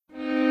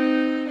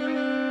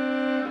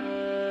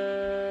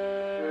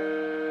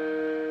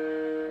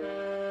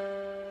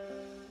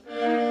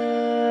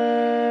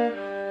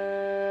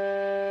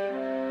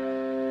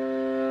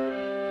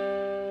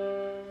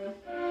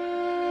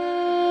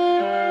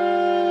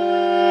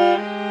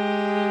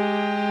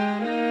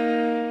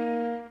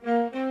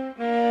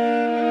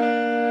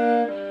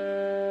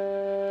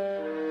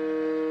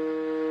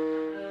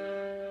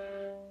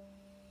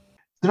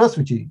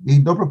Здравствуйте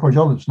и добро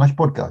пожаловать в наш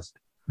подкаст.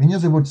 Меня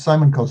зовут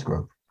Саймон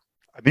Косгров.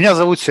 Меня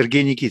зовут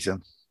Сергей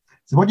Никитин.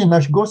 Сегодня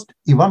наш гость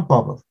Иван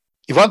Павлов.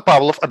 Иван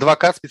Павлов –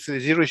 адвокат,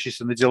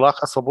 специализирующийся на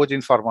делах о свободе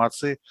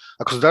информации,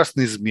 о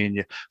государственной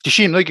измене. В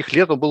течение многих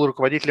лет он был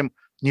руководителем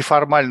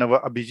неформального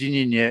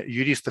объединения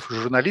юристов и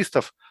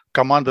журналистов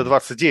 «Команда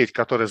 29»,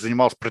 которая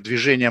занималась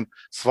продвижением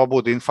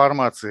свободы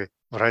информации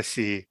в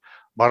России,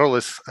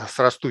 боролась с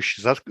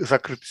растущей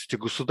закрытостью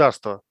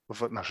государства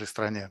в нашей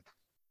стране.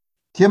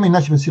 Темой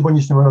нашего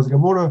сегодняшнего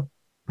разговора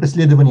 –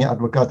 преследование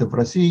адвокатов в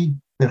России,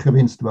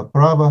 верховенство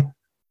права,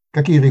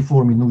 какие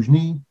реформы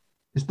нужны,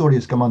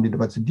 история с командой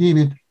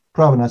 29,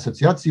 право на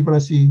ассоциации в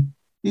России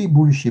и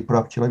будущее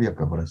прав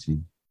человека в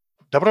России.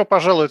 Добро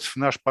пожаловать в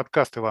наш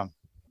подкаст, Иван.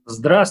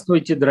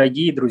 Здравствуйте,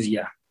 дорогие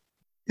друзья.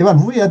 Иван,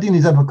 вы один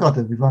из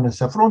адвокатов Ивана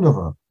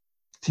Сафронова.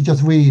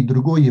 Сейчас вы и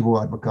другой его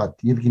адвокат,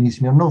 Евгений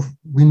Смирнов,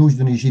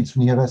 вынуждены жить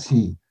вне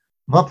России.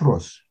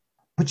 Вопрос.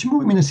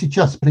 Почему именно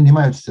сейчас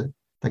принимаются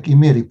такие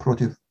меры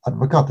против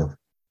адвокатов?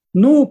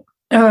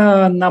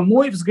 На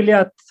мой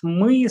взгляд,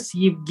 мы с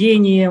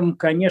Евгением,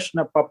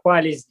 конечно,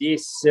 попали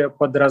здесь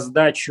под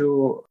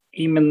раздачу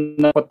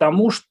именно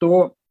потому,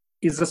 что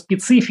из-за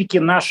специфики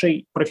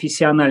нашей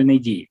профессиональной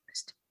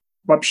деятельности.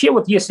 Вообще,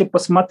 вот если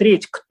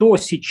посмотреть, кто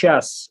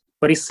сейчас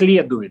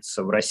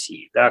преследуется в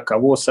России, да,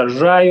 кого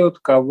сажают,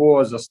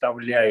 кого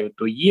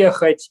заставляют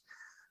уехать,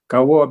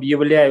 кого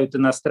объявляют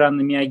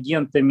иностранными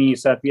агентами и,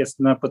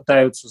 соответственно,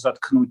 пытаются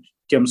заткнуть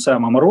тем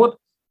самым рот,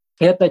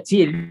 это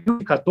те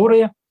люди,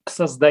 которые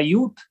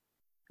создают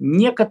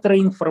некоторый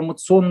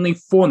информационный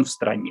фон в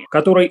стране,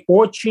 который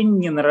очень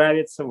не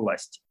нравится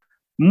власти.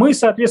 Мы,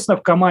 соответственно,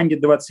 в команде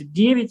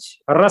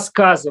 29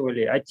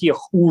 рассказывали о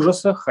тех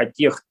ужасах, о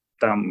тех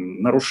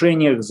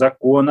нарушениях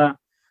закона,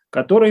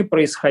 которые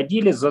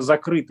происходили за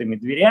закрытыми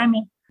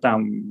дверями,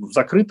 в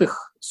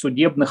закрытых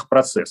судебных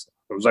процессах,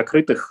 в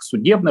закрытых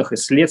судебных и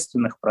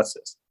следственных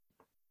процессах.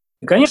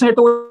 И, конечно,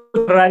 это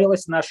очень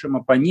нравилось нашим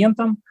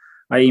оппонентам,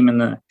 а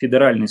именно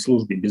Федеральной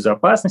службе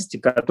безопасности,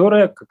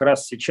 которая как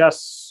раз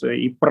сейчас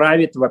и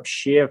правит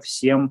вообще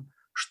всем,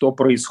 что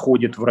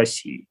происходит в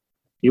России.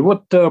 И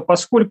вот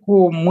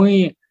поскольку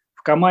мы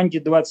в команде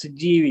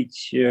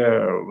 29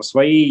 в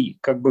своей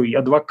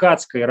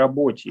адвокатской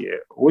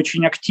работе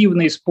очень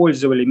активно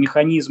использовали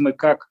механизмы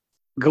как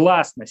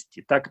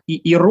гласности, так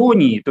и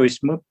иронии, то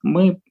есть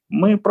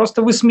мы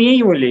просто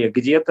высмеивали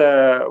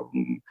где-то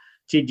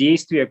те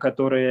действия,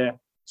 которые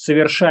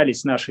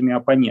совершались нашими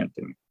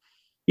оппонентами.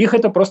 Их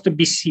это просто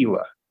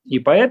бесило. И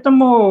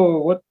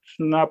поэтому вот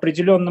на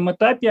определенном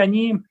этапе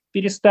они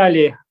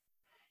перестали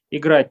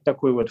играть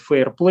такой вот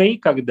фейр-плей,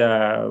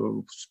 когда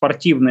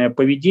спортивное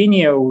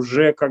поведение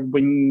уже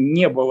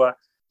не было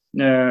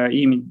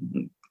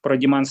ими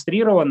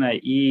продемонстрировано,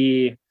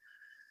 и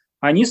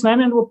они с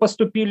нами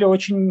поступили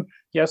очень,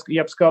 я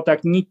бы сказал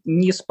так,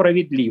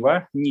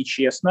 несправедливо,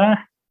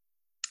 нечестно,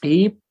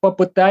 и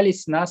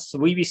попытались нас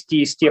вывести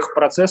из тех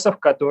процессов,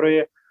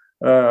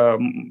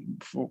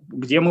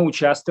 где мы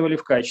участвовали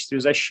в качестве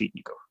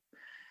защитников.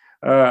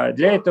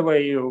 Для этого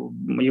и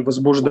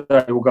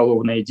возбуждали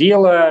уголовное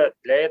дело,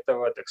 для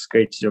этого,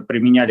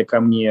 применяли ко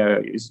мне,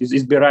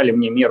 избирали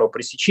мне меру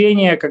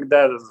пресечения,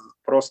 когда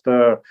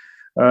просто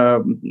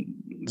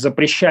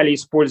запрещали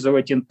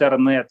использовать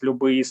интернет,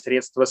 любые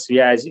средства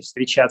связи,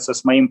 встречаться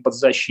с моим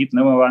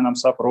подзащитным Иваном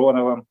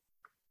Сафроновым,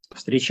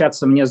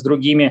 встречаться мне с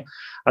другими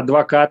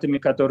адвокатами,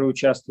 которые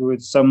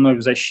участвуют со мной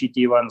в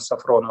защите Ивана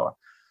Сафронова.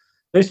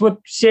 То есть вот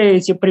все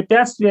эти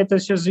препятствия – это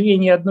все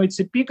звенья одной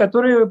цепи,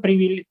 которая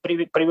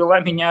привела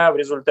меня в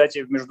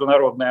результате в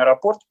международный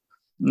аэропорт,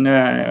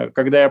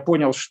 когда я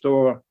понял,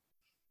 что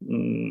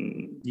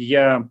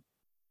я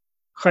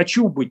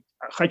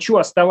хочу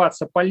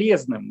оставаться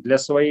полезным для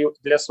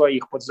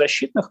своих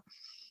подзащитных.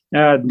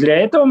 Для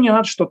этого мне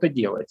надо что-то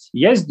делать.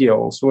 Я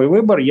сделал свой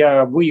выбор,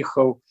 я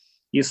выехал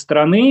из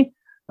страны,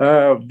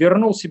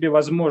 вернул себе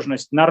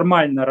возможность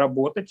нормально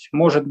работать,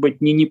 может быть,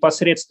 не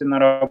непосредственно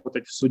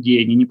работать в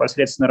суде, не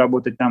непосредственно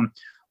работать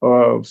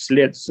в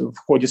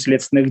ходе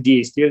следственных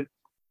действий,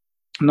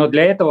 но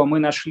для этого мы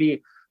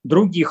нашли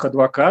других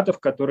адвокатов,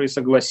 которые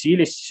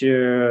согласились,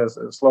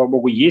 слава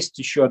богу, есть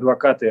еще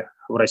адвокаты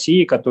в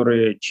России,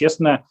 которые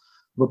честно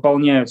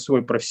выполняют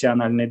свой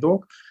профессиональный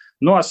долг.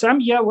 Ну а сам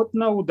я вот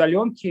на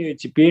удаленке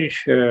теперь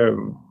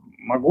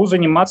могу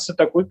заниматься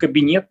такой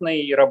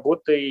кабинетной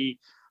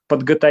работой,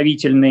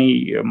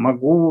 подготовительный,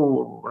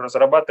 могу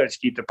разрабатывать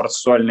какие-то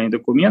процессуальные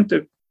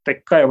документы.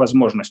 Такая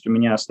возможность у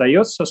меня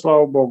остается,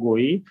 слава богу.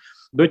 И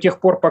до тех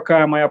пор,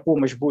 пока моя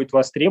помощь будет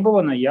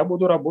востребована, я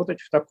буду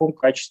работать в таком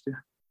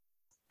качестве.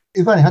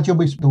 Иван, я хотел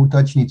бы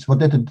уточнить,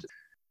 вот это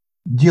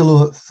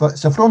дело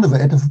Сафронова,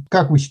 это,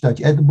 как вы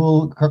считаете, это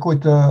был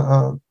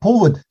какой-то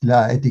повод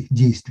для этих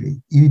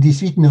действий? Или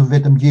действительно в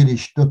этом деле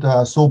что-то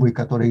особое,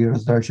 которое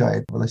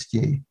раздражает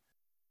властей?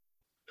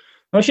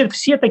 Вообще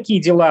все такие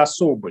дела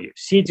особые,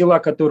 все дела,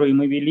 которые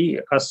мы вели,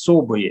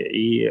 особые,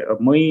 и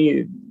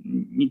мы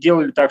не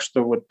делали так,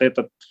 что вот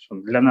этот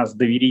для нас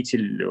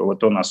доверитель,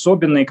 вот он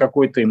особенный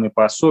какой-то, и мы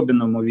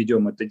по-особенному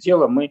ведем это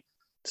дело. Мы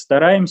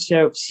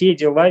стараемся все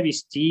дела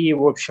вести,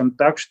 в общем,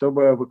 так,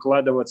 чтобы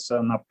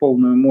выкладываться на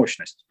полную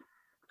мощность,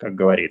 как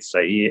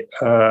говорится. И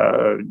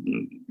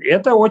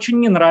это очень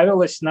не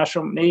нравилось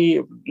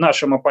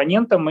нашим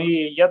оппонентам.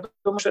 И я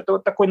думаю, что это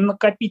вот такой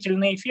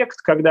накопительный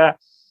эффект, когда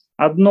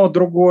одно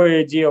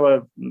другое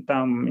дело,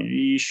 там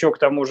еще к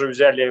тому же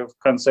взяли, в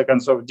конце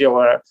концов,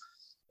 дело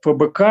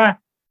ФБК.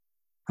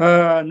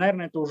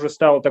 Наверное, это уже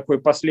стало такой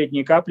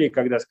последней каплей,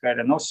 когда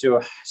сказали, ну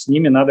все, с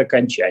ними надо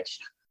кончать.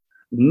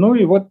 Ну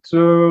и вот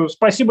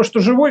спасибо,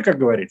 что живой, как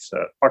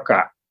говорится,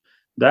 пока.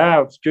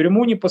 Да, в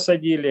тюрьму не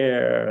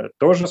посадили,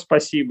 тоже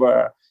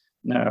спасибо.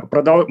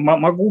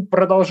 Могу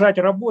продолжать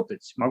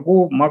работать,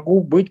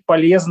 могу быть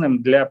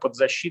полезным для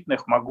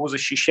подзащитных, могу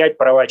защищать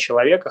права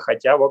человека,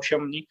 хотя, в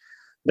общем, не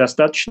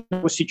достаточно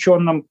в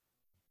усеченном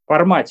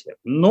формате.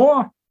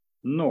 Но,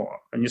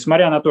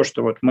 несмотря на то,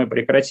 что вот мы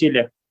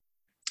прекратили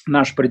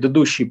наш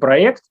предыдущий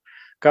проект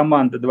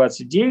 «Команда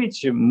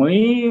 29»,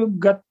 мы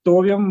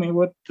готовим, и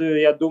вот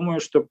я думаю,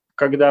 что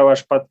когда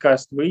ваш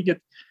подкаст выйдет,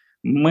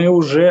 мы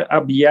уже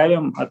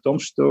объявим о том,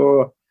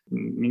 что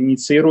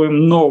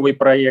инициируем новый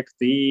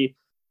проект. И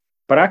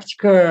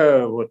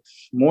практика, вот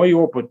мой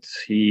опыт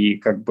и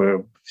как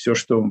бы все,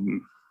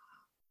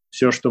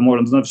 на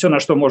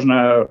что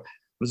можно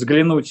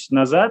взглянуть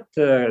назад,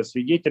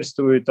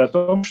 свидетельствует о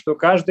том, что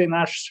каждый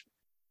наш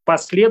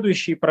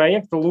последующий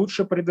проект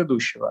лучше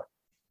предыдущего.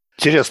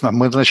 Интересно,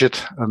 мы,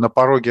 значит, на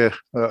пороге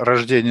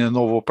рождения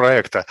нового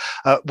проекта.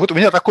 Вот у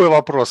меня такой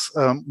вопрос.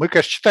 Мы,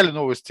 конечно, читали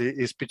новости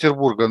из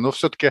Петербурга, но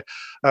все-таки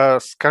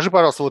скажи,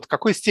 пожалуйста, вот в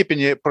какой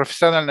степени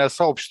профессиональное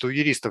сообщество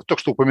юристов, только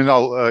что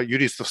упоминал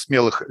юристов,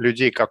 смелых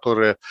людей,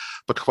 которые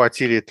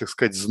подхватили, так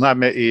сказать,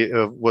 знамя и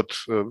вот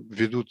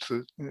ведут,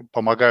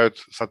 помогают,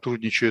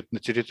 сотрудничают на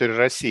территории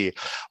России.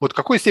 Вот в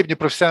какой степени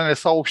профессиональное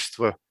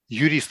сообщество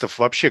юристов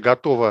вообще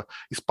готово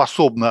и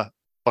способно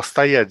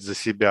постоять за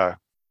себя?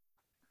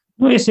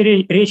 Ну, если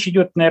речь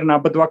идет, наверное,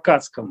 об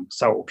адвокатском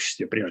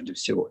сообществе прежде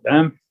всего,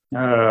 да,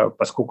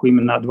 поскольку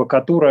именно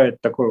адвокатура – это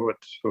такое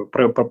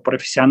вот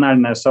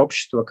профессиональное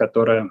сообщество,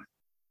 которое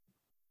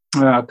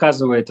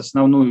оказывает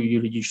основную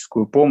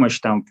юридическую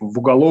помощь там, в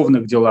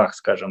уголовных делах,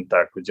 скажем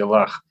так, в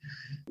делах,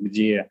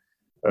 где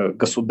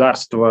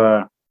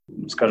государство,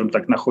 скажем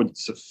так,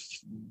 находится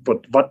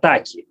в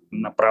атаке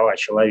на права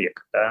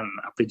человека, да,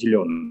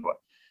 определенного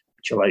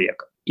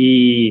человека.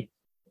 И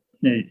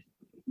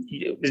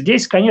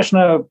здесь,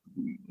 конечно,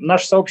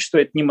 наше сообщество –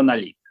 это не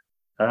монолит.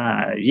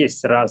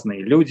 Есть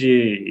разные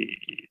люди.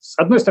 С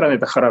одной стороны,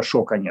 это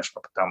хорошо, конечно,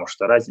 потому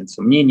что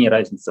разница мнений,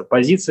 разница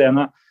позиций,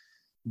 она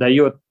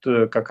дает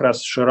как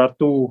раз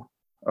широту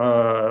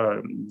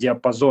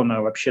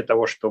диапазона вообще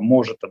того, что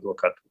может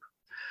адвокатура.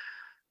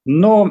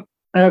 Но,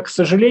 к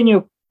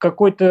сожалению, по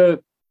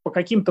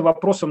каким-то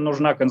вопросам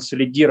нужна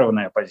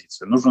консолидированная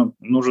позиция,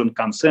 нужен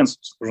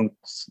консенсус, нужны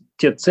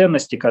те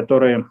ценности,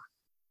 которые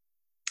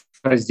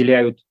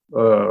разделяют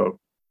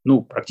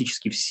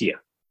практически все,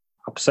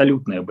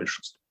 абсолютное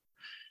большинство.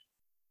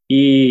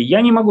 И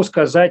я не могу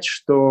сказать,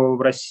 что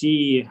в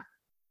России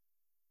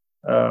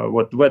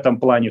вот в этом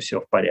плане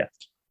все в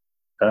порядке.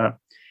 Да?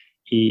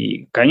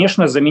 И,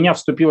 конечно, за меня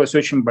вступилось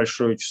очень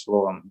большое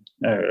число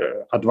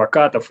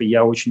адвокатов, и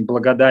я очень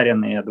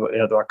благодарен и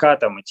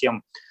адвокатам, и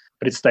тем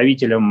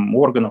представителям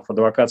органов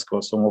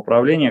адвокатского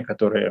самоуправления,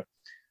 которые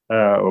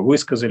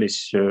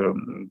высказались,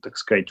 так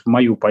сказать, в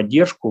мою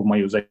поддержку, в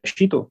мою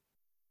защиту.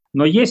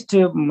 Но есть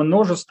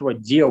множество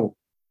дел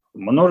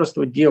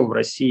в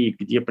России,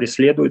 где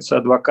преследуются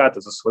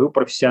адвокаты за свою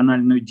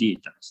профессиональную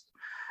деятельность,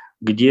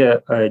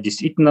 где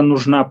действительно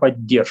нужна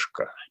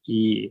поддержка.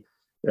 И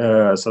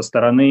со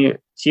стороны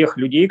тех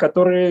людей,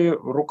 которые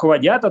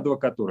руководят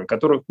адвокатурой,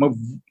 которых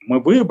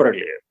мы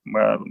выбрали,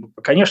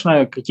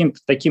 конечно, каким-то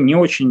таким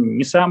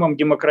не самым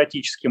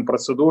демократическим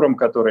процедурам,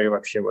 которые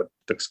вообще, вот,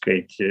 так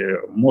сказать,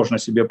 можно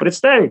себе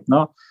представить,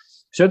 но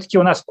все-таки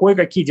у нас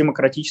кое-какие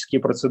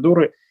демократические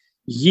процедуры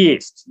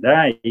есть,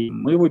 да, и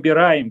мы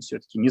выбираем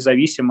все-таки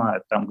независимо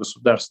от там,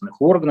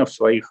 государственных органов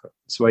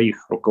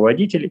своих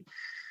руководителей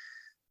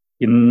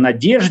и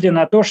надежде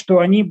на то, что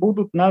они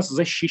будут нас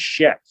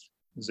защищать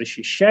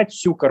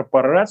всю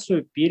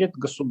корпорацию перед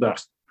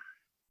государством.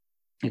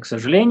 И, к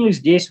сожалению,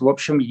 здесь, в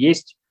общем,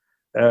 есть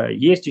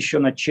еще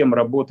над чем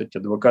работать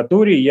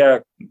адвокатуре.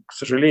 Я, к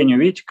сожалению,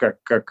 видите,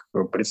 как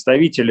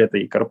представитель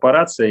этой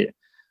корпорации,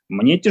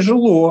 мне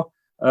тяжело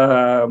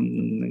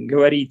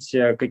говорить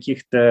о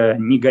каких-то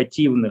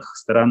негативных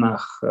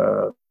сторонах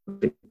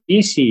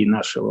репрессий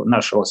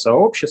нашего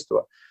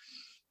сообщества,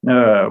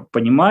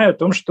 понимая о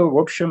том, что, в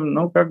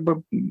общем,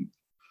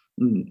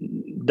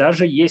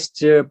 даже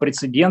есть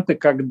прецеденты,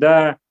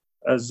 когда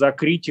за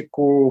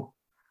критику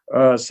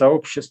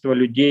сообщества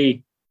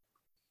людей,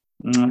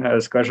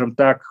 скажем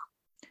так,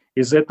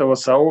 из этого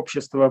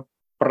сообщества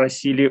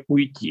просили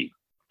уйти.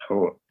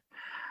 Вот.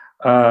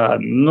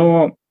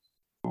 Но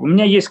у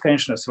меня есть,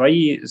 конечно,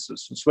 свои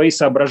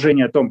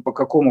соображения о том, по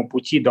какому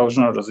пути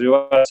должна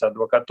развиваться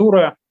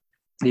адвокатура.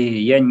 И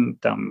я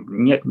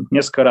там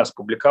несколько раз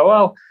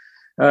публиковал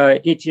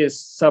эти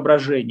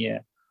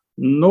соображения.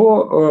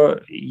 Но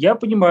я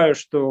понимаю,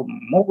 что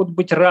могут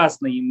быть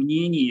разные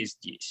мнения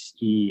здесь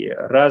и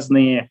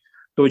разные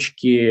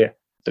точки,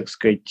 так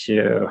сказать,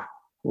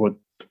 вот,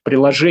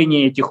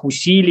 приложения этих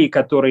усилий,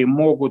 которые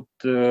могут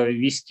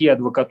вести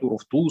адвокатуру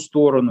в ту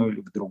сторону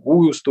или в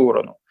другую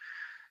сторону.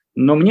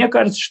 Но мне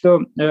кажется,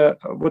 что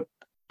вот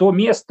то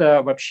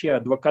место вообще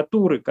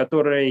адвокатуры,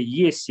 которое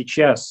есть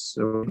сейчас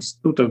в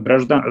институтах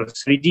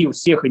среди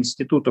всех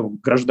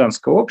институтов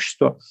гражданского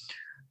общества,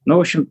 ну,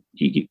 в общем,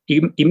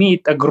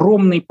 имеет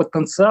огромный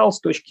потенциал с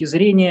точки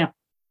зрения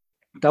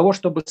того,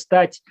 чтобы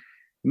стать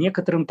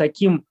некоторым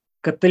таким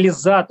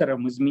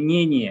катализатором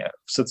изменения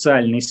в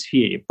социальной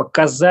сфере,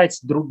 показать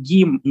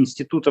другим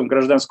институтам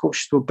гражданского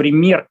общества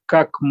пример,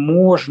 как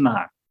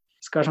можно,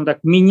 скажем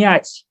так,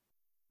 менять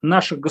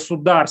наше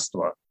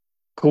государство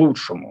к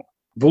лучшему,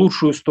 в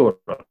лучшую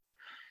сторону.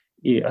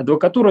 И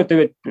адвокатура –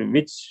 это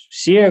ведь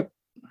все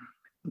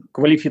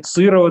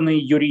квалифицированные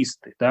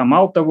юристы. Да?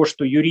 Мало того,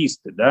 что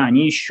юристы, да,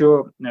 они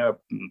еще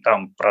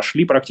там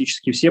прошли,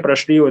 практически все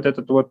прошли вот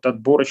этот вот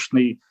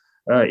отборочный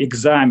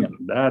экзамен,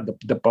 да,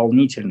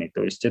 дополнительный.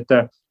 То есть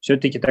это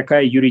все-таки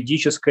такая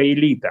юридическая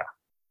элита.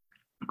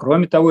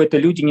 Кроме того, это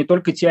люди не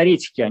только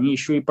теоретики, они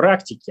еще и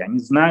практики, они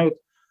знают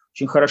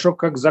очень хорошо,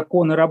 как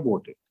законы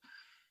работают.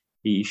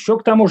 И еще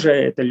к тому же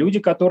это люди,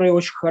 которые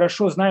очень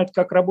хорошо знают,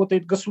 как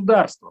работает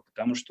государство,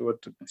 потому что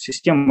вот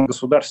система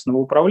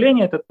государственного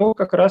управления – это то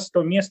как раз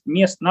то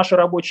наше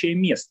рабочее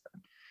место.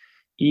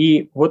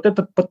 И вот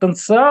этот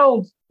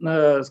потенциал,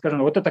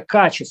 скажем, вот это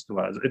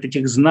качество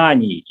этих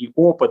знаний и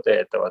опыта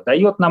этого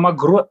дает нам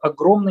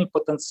огромный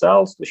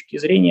потенциал с точки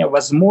зрения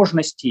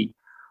возможностей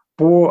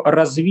по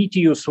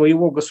развитию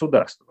своего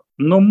государства.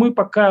 Но мы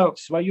пока к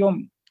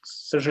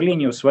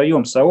сожалению, в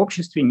своем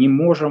сообществе не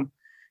можем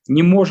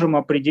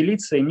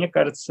определиться, и, мне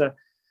кажется,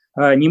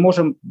 не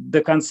можем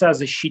до конца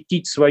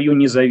защитить свою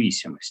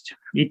независимость.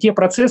 И те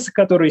процессы,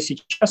 которые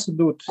сейчас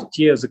идут,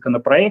 те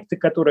законопроекты,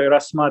 которые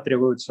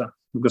рассматриваются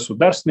в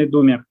Государственной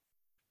Думе,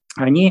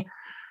 они,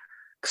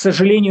 к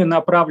сожалению,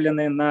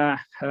 направлены на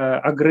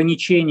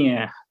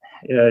ограничение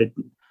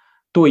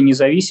той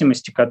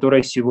независимости,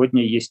 которая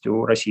сегодня есть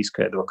у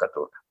российской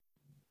адвокатуры.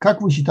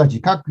 Как вы считаете,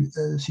 как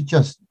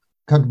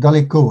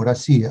далеко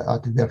Россия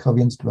от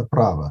верховенства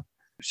права?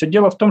 Все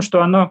дело в том,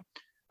 что оно,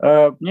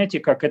 понимаете,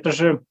 это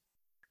же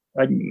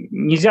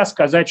нельзя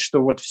сказать,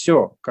 что вот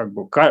все, как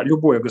бы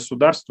любое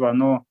государство,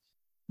 оно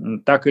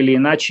так или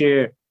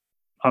иначе,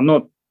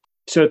 оно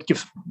все-таки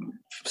в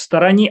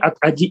стороне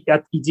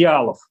от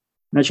идеалов.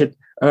 Значит,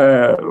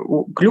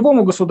 к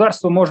любому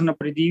государству можно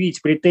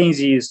предъявить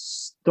претензии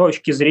с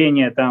точки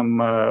зрения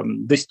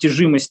там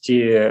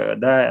достижимости,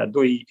 да,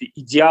 до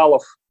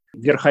идеалов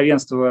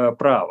верховенства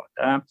права,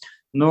 да,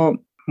 но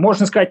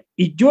можно сказать,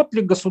 идет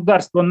ли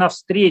государство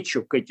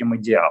навстречу к этим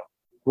идеалам?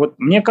 Вот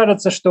мне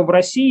кажется, что в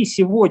России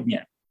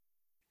сегодня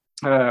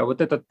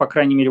вот этот, по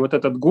крайней мере, вот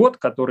этот год,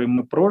 который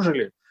мы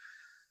прожили,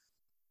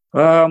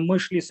 мы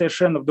шли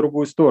совершенно в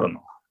другую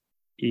сторону.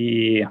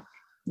 И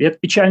это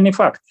печальный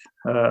факт.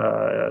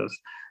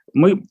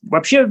 Мы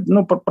вообще,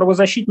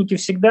 правозащитники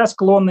всегда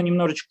склонны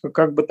немножечко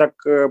как бы так,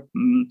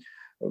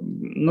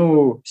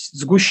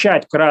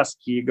 сгущать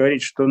краски и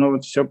говорить, что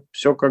вот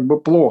все как бы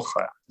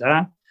плохо,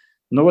 да.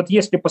 Но вот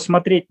если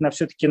посмотреть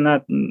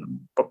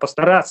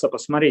постараться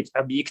посмотреть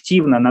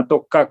объективно на то,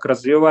 как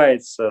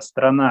развивается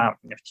страна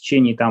в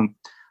течение там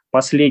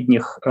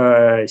последних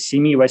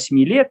 7-8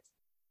 лет,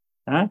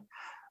 да,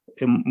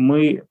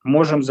 мы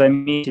можем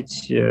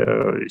заметить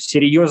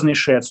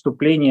серьезнейшее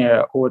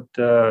отступление от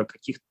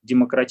каких-то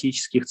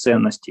демократических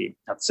ценностей,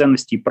 от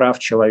ценностей прав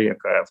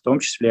человека, в том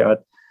числе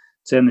от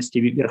ценностей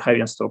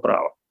верховенства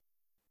права.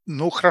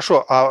 Ну,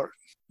 хорошо,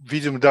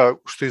 видим, да,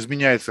 что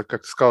изменяется,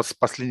 как ты сказал, с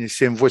последние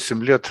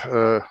 7-8 лет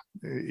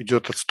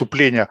идет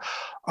отступление.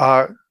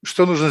 А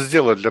что нужно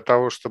сделать для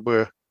того,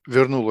 чтобы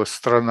вернулась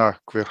страна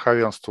к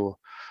верховенству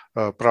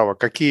права?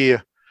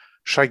 Какие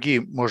шаги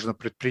можно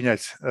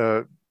предпринять,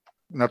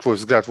 на твой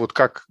взгляд, вот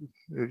как,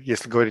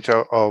 если говорить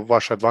о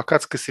вашей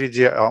адвокатской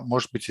среде, а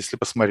может быть, если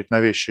посмотреть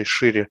на вещи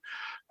шире,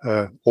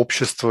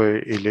 общество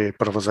или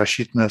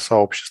правозащитное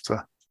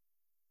сообщество?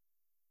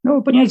 Ну,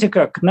 вы понимаете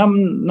как,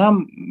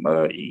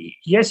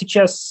 я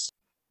сейчас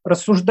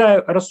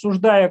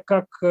рассуждая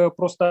как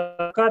просто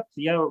адвокат,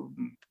 я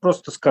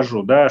просто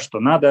скажу, да, что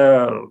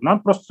надо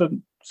просто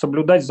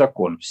соблюдать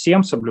закон,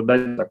 всем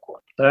соблюдать закон,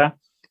 да,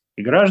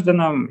 и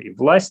гражданам, и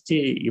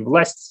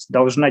власть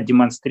должна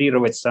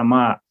демонстрировать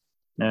сама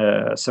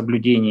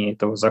соблюдение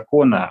этого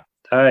закона,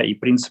 да, и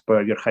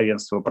принципа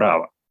верховенства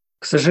права.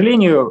 К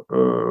сожалению,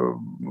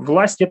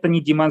 власть это не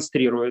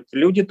демонстрирует.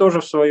 Люди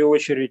тоже, в свою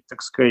очередь,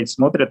 так сказать,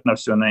 смотрят на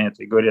все на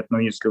это и говорят,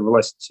 если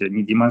власть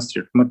не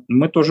демонстрирует,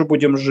 мы тоже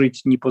будем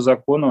жить не по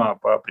закону, а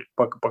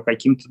по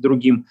каким-то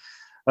другим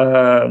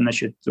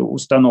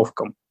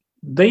установкам.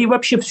 Да и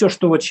вообще все,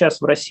 что вот сейчас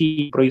в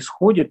России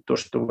происходит, то,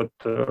 что вот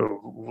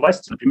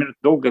власть, например,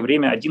 долгое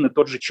время один и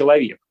тот же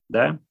человек,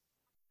 да.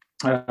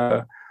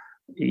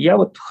 Я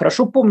вот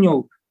хорошо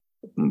помню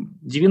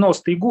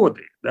 90-е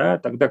годы, да,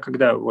 тогда,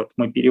 когда вот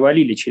мы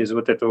перевалили через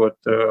вот этот вот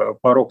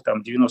порог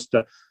там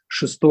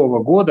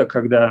 96-го года,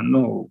 когда,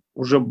 ну,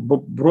 уже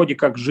вроде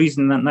как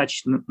жизнь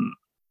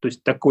то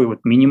есть такой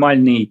вот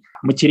минимальный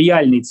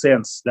материальный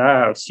ценз,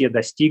 да, все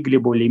достигли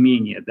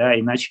более-менее, да,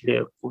 и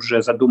начали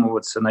уже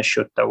задумываться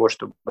насчет того,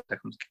 чтобы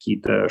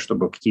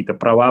какие-то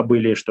права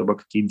были, чтобы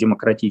какие-то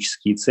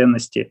демократические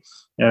ценности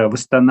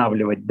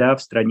восстанавливать, да,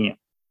 в стране.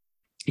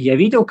 Я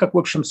видел, как, в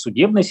общем,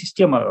 судебная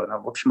система, она,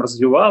 в общем,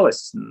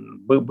 развивалась,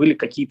 были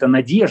какие-то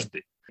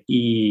надежды.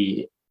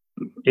 И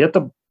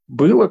это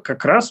было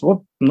как раз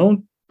вот,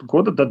 ну,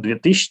 года до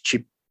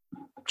 2004,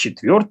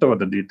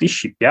 до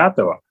 2005.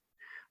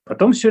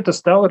 Потом все это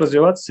стало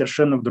развиваться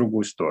совершенно в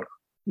другую сторону.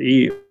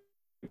 И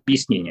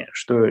объяснение,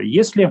 что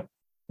если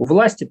у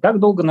власти так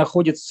долго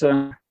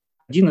находится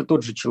один и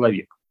тот же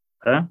человек,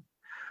 да,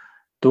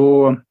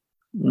 то,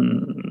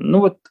 ну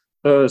вот,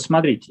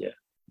 смотрите,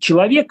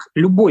 человек,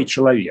 любой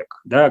человек,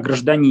 да,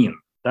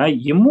 гражданин, да,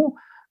 ему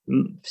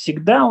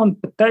всегда он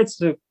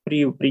пытается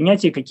при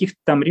принятии каких-то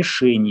там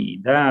решений,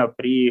 да,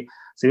 при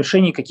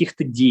совершении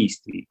каких-то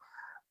действий,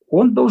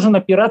 он должен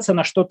опираться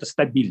на что-то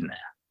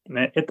стабильное.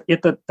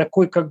 Это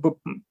такой как бы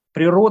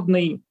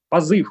природный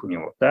позыв у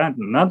него. Да?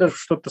 Надо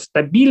что-то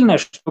стабильное,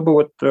 чтобы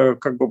вот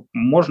как бы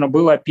можно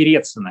было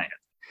опереться на это.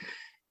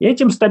 И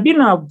этим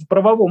стабильно в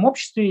правовом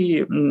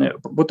обществе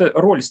вот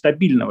роль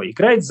стабильного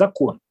играет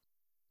закон.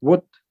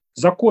 Вот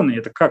законы –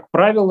 это, как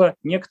правило,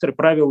 некоторые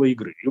правила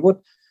игры. И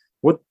вот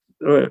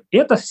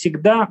это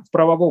всегда в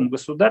правовом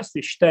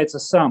государстве считается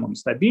самым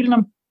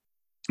стабильным.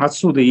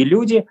 Отсюда и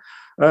люди,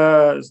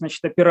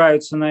 значит,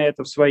 опираются на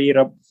это в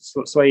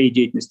своей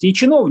деятельности. И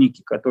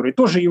чиновники, которые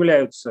тоже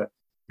являются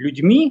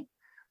людьми,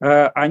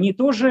 они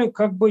тоже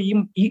как бы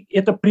и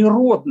это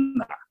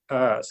природно,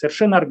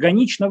 совершенно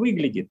органично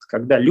выглядит,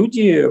 когда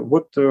люди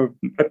вот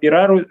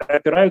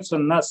опираются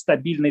на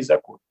стабильный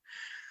закон.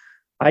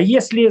 А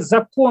если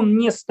закон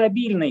не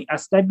стабильный, а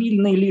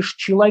стабильный лишь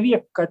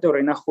человек,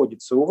 который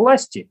находится у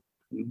власти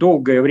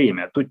долгое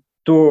время,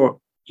 то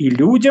и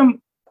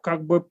людям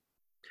как бы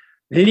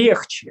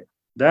легче,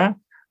 да,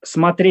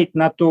 смотреть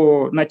на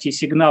те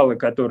сигналы,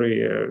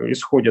 которые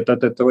исходят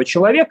от этого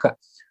человека,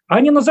 а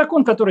не на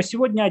закон, который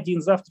сегодня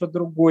один, завтра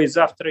другой,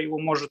 завтра его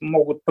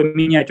могут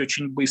поменять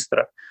очень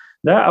быстро.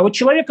 Да? А вот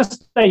человек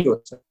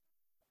остается.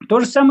 То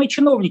же самое и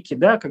чиновники,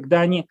 да,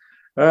 когда они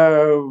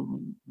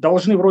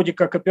должны вроде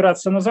как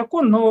опираться на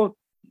закон, но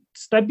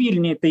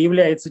стабильнее-то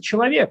является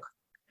человек.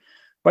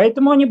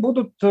 Поэтому они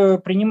будут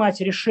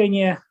принимать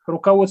решения,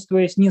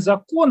 руководствуясь не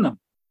законом,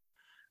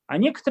 а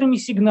некоторыми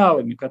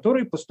сигналами,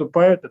 которые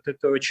поступают от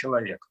этого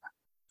человека.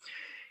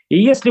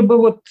 И если бы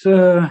вот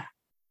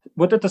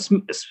эта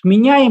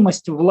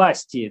сменяемость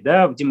власти,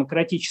 да, в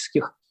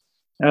демократических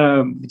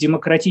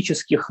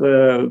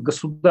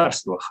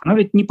государствах, она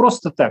ведь не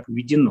просто так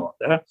введено.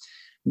 Да?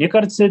 Мне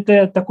кажется,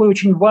 это такой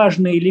очень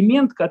важный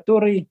элемент,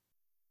 который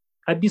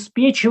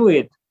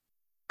обеспечивает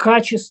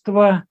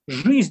качество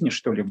жизни,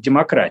 что ли, в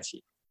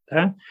демократии.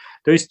 Да?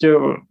 То есть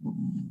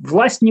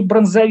власть не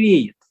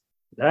бронзовеет,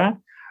 да,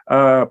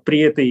 при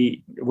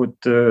этой вот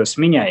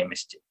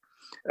сменяемости.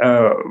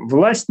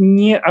 Власть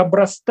не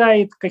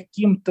обрастает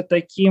каким-то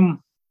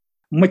таким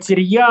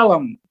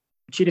материалом,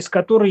 через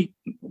который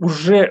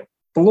уже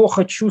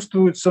плохо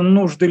чувствуются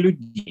нужды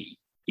людей.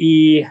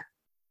 И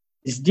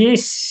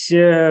здесь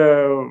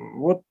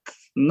вот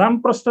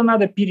нам просто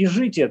надо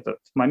пережить этот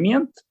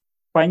момент,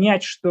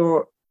 понять,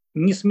 что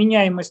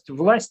несменяемость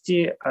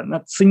власти, она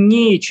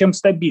ценнее, чем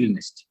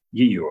стабильность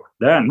ее,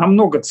 да,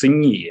 намного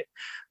ценнее,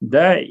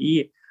 да,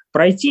 и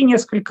пройти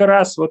несколько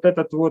раз вот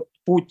этот вот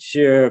путь,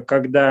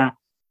 когда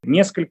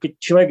несколько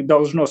человек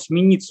должно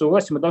смениться у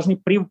власти, мы должны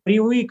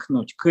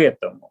привыкнуть к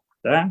этому,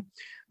 да,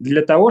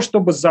 для того,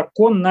 чтобы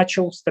закон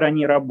начал в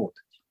стране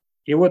работать.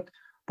 И вот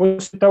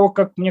после того,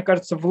 как, мне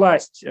кажется,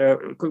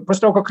 после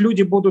того, как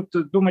люди будут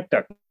думать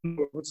так,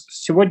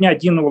 сегодня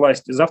один у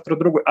власти, завтра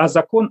другой, а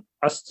закон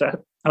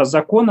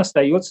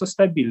остается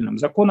стабильным,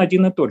 закон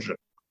один и тот же,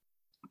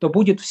 то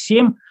будет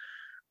всем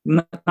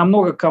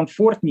намного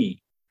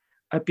комфортней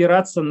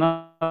опираться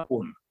на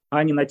закон,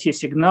 а не на те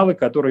сигналы,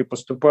 которые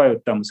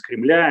поступают там из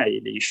Кремля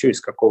или еще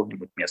из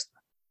какого-нибудь места.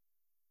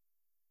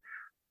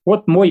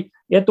 Вот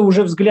это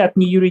уже взгляд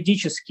не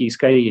юридический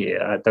скорее,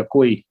 а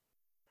такой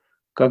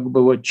как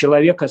бы вот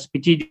человека с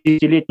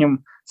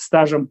 50-летним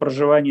стажем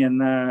проживания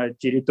на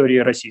территории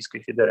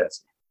Российской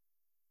Федерации.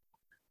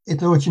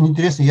 Это очень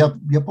интересно.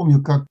 Я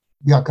помню,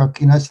 я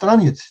как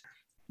иностранец,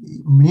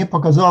 мне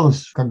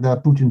показалось, когда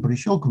Путин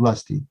пришел к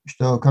власти,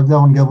 что когда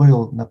он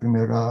говорил,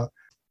 например, о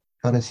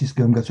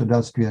российском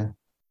государстве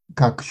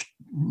как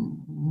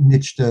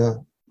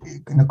нечто,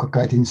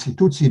 какая-то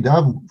институция,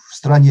 да, в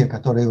стране,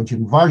 которая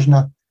очень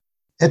важна,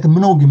 это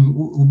многим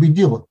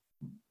убедило.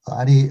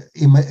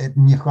 Им это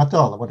не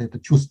хватало, вот это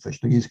чувство,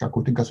 что есть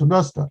какое-то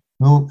государство.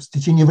 Но в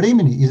течение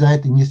времени из-за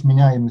этой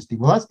несменяемости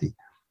власти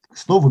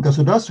слово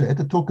 «государство»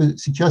 это только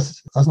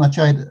сейчас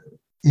означает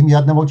имя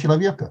одного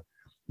человека.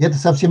 И это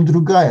совсем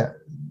другая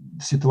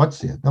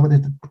ситуация. Да, вот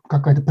это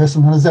какая-то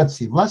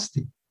персонализация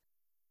власти.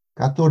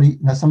 который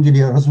на самом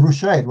деле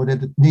разрушает вот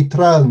этот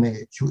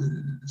нейтральный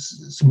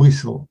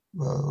смысл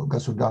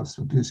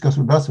государства. То есть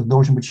государство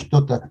должно быть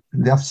что-то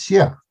для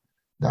всех,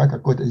 да,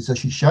 какой-то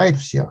защищает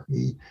всех.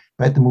 И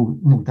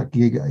поэтому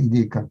такие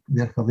идеи, как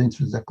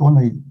верховенство закона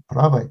и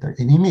права, это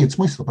не имеет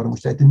смысла, потому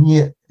что это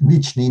не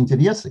личные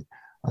интересы.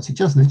 А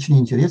сейчас личные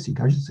интересы,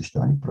 кажется,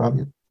 что они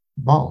правят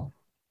бал.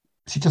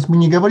 Сейчас мы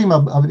не говорим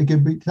о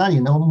Великобритании,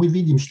 но мы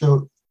видим,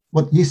 что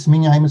вот есть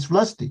сменяемость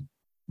власти.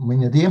 Мы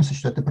надеемся,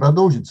 что это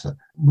продолжится.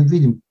 Мы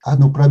видим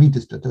одно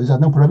правительство, то есть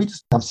одно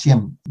правительство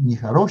совсем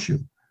нехорошее,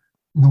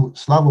 но,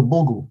 слава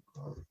богу,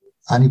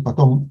 они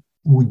потом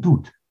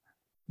уйдут.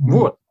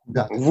 Вот,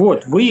 да.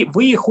 Вот, вы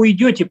их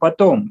уйдете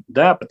потом,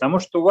 да, потому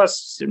что у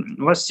вас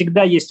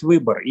всегда есть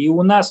выбор, и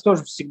у нас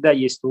тоже всегда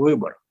есть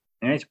выбор.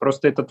 Понимаете?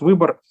 Просто этот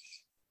выбор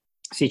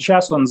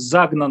сейчас он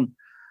загнан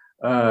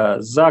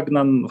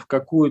в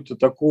какую-то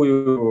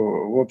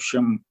такую, в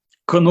общем,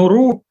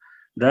 конуру,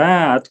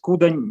 да,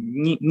 откуда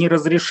не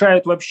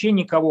разрешают вообще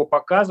никого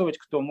показывать,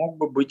 кто мог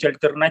бы быть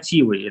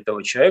альтернативой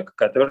этого человека,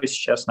 который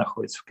сейчас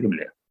находится в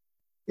Кремле.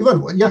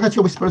 Иван, я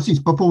хочу вас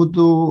спросить по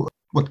поводу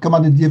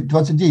команды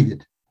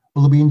 29.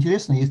 Было бы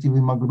интересно, если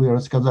вы могли бы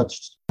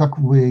рассказать, как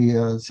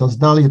вы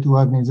создали эту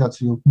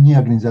организацию, не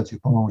организацию,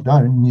 по-моему,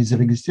 да, не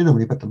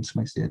зарегистрировали в этом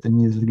смысле, это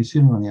не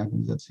зарегистрированная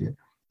организация.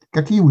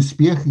 Какие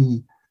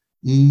успехи,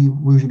 и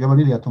вы уже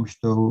говорили о том,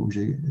 что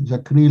уже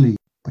закрыли.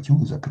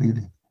 Почему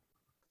закрыли?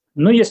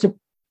 Ну, если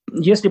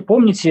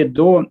помните,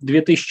 до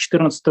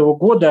 2014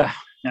 года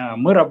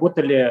мы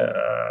работали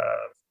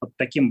под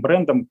таким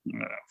брендом,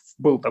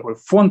 был такой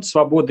фонд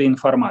свободы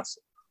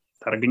информации.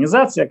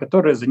 Организация,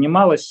 которая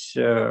занималась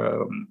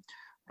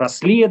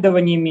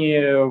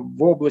расследованиями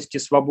в области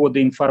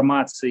свободы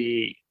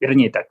информации,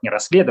 вернее, так, не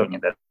расследования,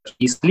 даже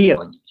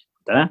исследованиями.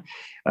 Да?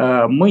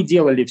 Мы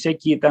делали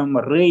всякие там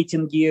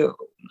рейтинги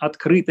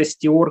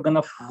открытости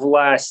органов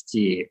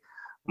власти,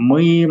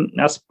 мы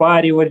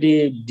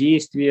оспаривали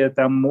действия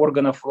там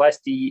органов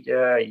власти,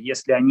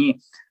 если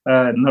они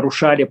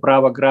нарушали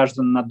право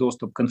граждан на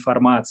доступ к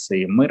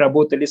информации. Мы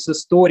работали с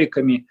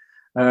историками,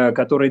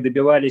 которые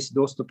добивались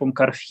доступом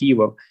к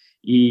архивам,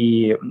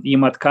 и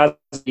им отказывали,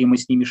 и мы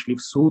с ними шли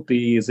в суд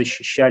и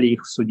защищали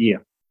их в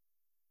суде.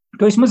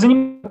 То есть мы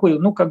занимались такой,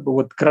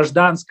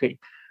 гражданской,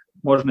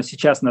 можно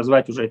сейчас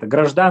назвать уже это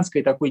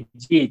гражданской такой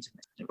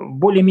деятельностью, в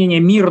более-менее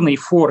мирной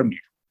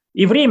форме.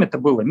 И время-то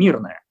было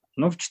мирное.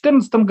 Но в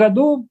 2014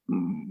 году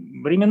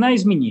времена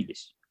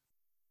изменились.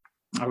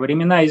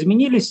 Времена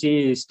изменились,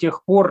 и с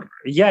тех пор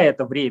я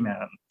это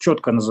время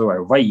четко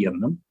называю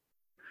военным.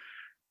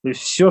 То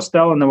есть все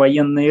стало на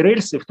военные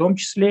рельсы, в том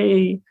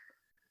числе и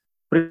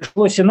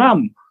пришлось и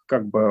нам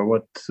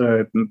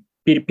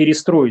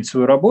перестроить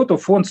свою работу.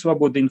 Фонд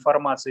свободы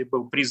информации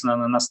был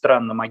признан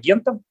иностранным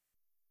агентом,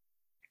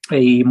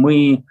 и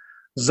мы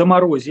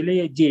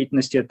заморозили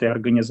деятельность этой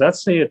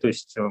организации, то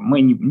есть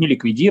мы не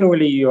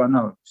ликвидировали ее,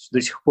 она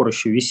до сих пор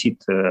еще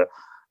висит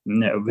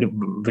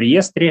в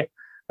реестре.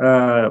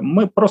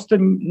 Мы просто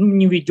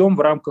не ведем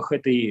в рамках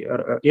этой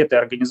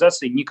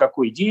организации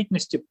никакой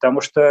деятельности, потому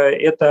что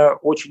это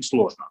очень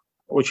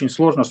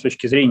сложно с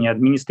точки зрения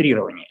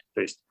администрирования.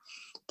 То есть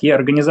те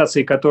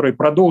организации, которые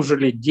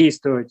продолжили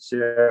действовать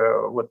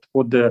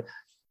под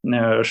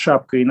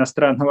шапкой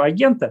иностранного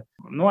агента,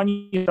 но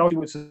они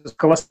сталкиваются с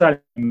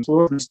колоссальными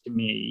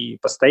сложностями и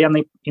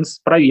постоянные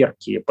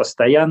проверки,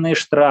 постоянные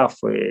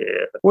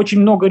штрафы. Очень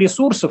много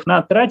ресурсов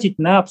надо тратить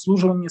на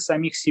обслуживание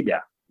самих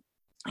себя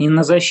и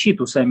на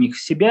защиту самих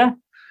себя,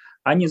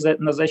 а не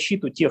на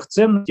защиту тех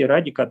ценностей,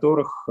 ради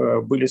которых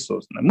были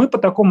созданы. Мы по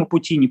такому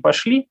пути не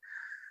пошли.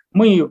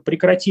 Мы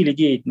прекратили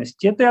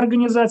деятельность этой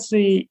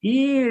организации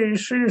и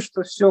решили,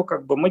 что все,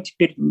 мы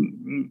теперь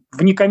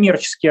в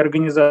некоммерческие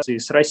организации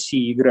с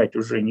Россией играть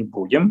уже не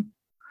будем.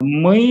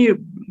 Мы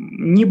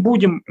не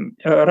будем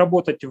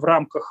работать в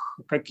рамках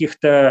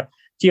каких-то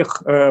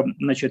тех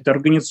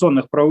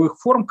организационных правовых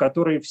форм,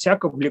 которые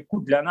всяко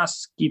влекут для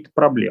нас какие-то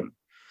проблемы.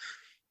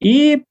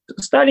 И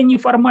стали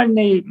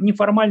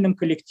неформальным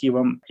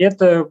коллективом.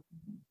 Это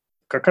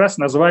как раз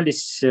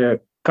назвались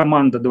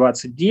команда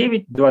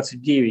 29,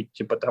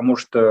 потому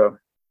что,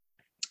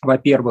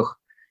 во-первых,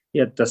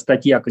 это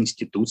статья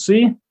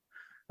Конституции,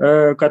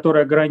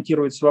 которая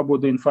гарантирует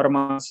свободу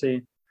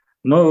информации,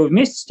 но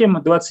вместе с тем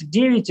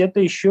 29 – это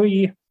еще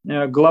и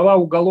глава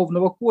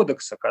Уголовного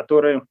кодекса,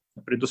 который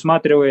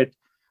предусматривает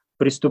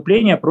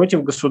преступления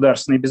против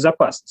государственной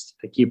безопасности.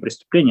 Такие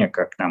преступления,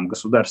 как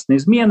государственная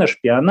измена,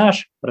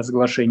 шпионаж,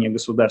 разглашение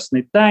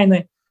государственной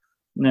тайны,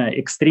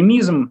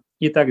 экстремизм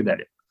и так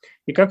далее.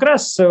 И как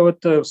раз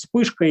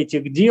вспышка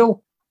этих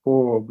дел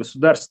по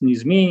государственной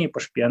измене, по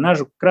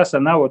шпионажу, как раз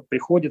она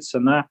приходится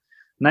на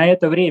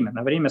это время,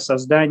 на время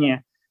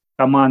создания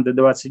команды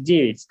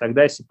 29.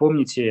 Тогда, если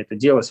помните, это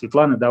дело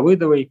Светланы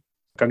Давыдовой,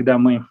 когда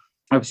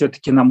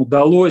все-таки нам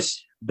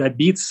удалось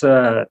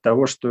добиться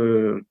того,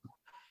 что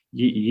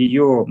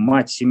ее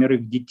мать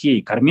 7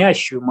 детей,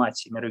 кормящую мать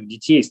 7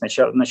 детей,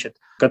 сначала,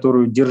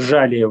 которую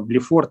держали в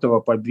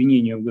Лефортово по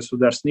обвинению в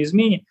государственной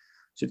измене,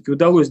 все-таки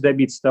удалось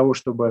добиться того,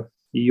 чтобы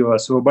ее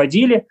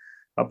освободили,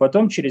 а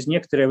потом через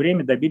некоторое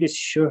время добились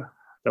еще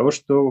того,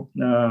 что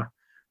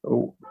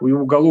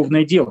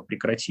уголовное дело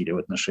прекратили в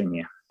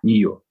отношении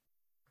нее.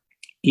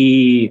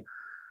 И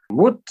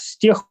вот с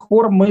тех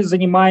пор мы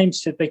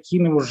занимаемся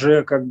такими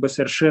уже как бы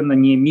совершенно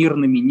не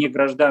мирными, не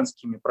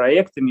гражданскими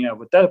проектами, а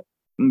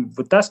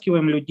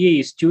вытаскиваем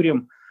людей из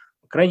тюрем,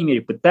 по крайней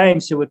мере,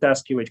 пытаемся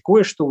вытаскивать.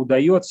 Кое-что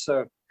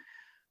удается.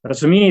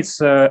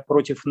 Разумеется,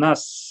 против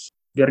нас,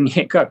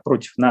 вернее, как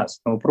против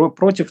нас, но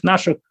против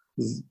наших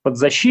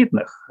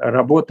подзащитных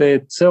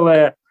работает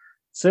целая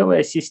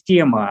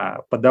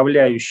система,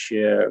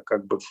 подавляющая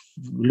как бы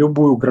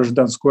любую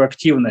гражданскую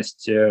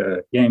активность,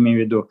 я имею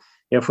в виду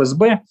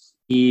ФСБ.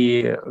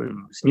 И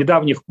с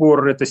недавних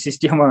пор эта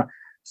система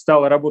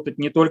стала работать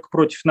не только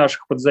против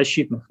наших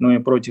подзащитных, но и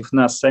против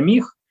нас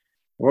самих.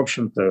 В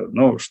общем-то,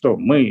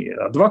 мы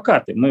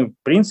адвокаты, мы, в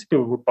принципе,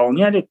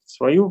 выполняли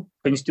свою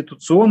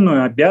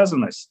конституционную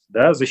обязанность,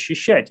 да,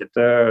 защищать.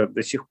 Это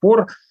до сих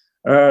пор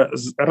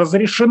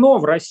разрешено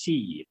в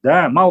России.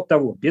 Да. Мало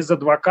того, без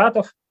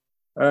адвокатов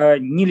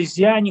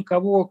нельзя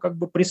никого как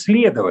бы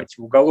преследовать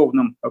в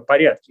уголовном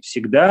порядке.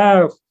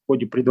 Всегда в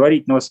ходе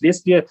предварительного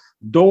следствия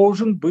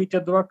должен быть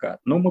адвокат.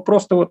 Но мы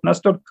просто вот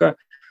настолько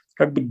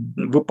как бы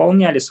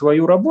выполняли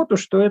свою работу,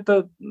 что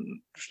это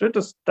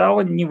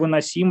стало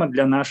невыносимо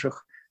для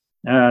наших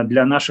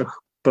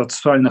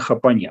процессуальных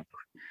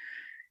оппонентов.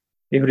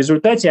 И в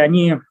результате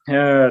они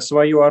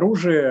свое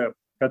оружие,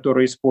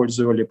 которое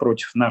использовали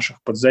против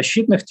наших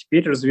подзащитных,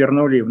 теперь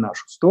развернули и в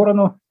нашу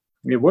сторону.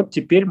 И вот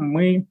теперь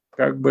мы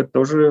как бы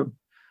тоже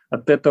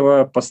от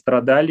этого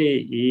пострадали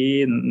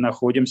и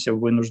находимся в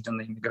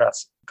вынужденной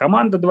миграции.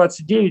 Команда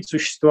 29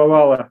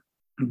 существовала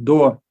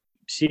до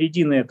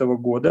середины этого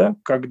года,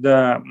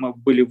 когда мы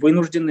были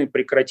вынуждены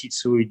прекратить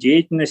свою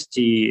деятельность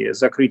и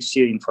закрыть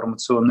все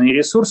информационные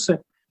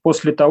ресурсы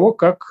после того,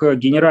 как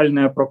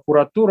Генеральная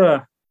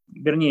прокуратура,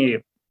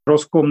 вернее,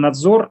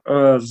 Роскомнадзор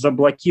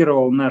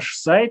заблокировал наш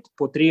сайт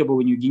по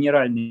требованию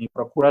Генеральной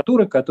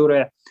прокуратуры,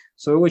 которая,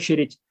 в свою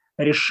очередь,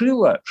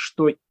 решила,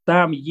 что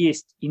там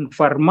есть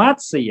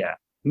информация,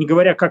 не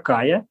говоря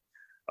какая,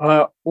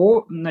 о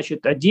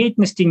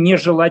деятельности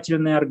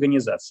нежелательной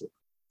организации.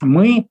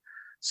 Мы,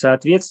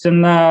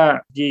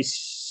 соответственно, здесь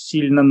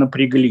сильно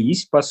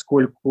напряглись,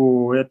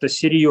 поскольку это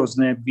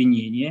серьезное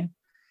обвинение,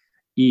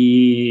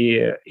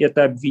 и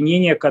это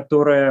обвинение,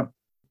 которое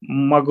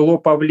могло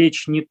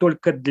повлечь не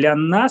только для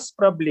нас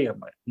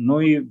проблемы, но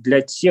и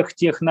для всех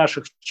тех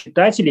наших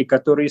читателей,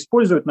 которые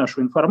используют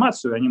нашу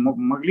информацию. Они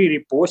могли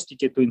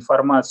репостить эту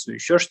информацию,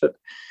 еще что-то.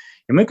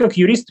 И мы, как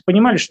юристы,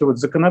 понимали, что вот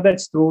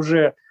законодательство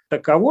уже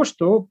таково,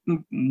 что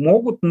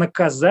могут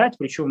наказать,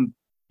 причем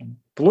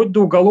вплоть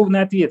до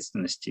уголовной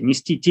ответственности,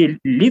 нести те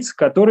лица,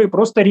 которые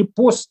просто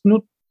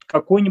репостнут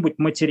какой-нибудь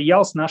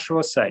материал с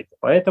нашего сайта.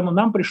 Поэтому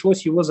нам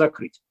пришлось его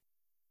закрыть.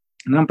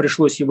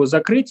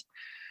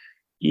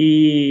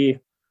 И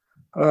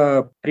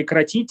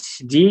прекратить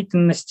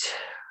деятельность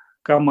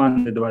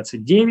команды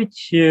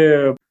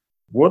 29.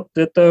 Вот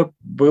это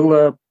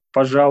было,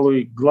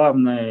 пожалуй,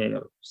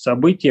 главное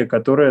событие,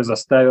 которое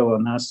заставило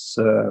нас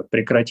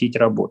прекратить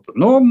работу.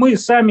 Но мы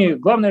сами,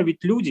 главное,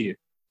 ведь люди,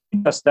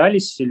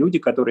 остались люди,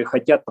 которые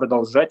хотят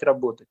продолжать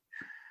работать.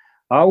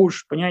 А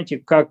уж, понимаете,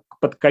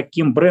 под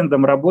каким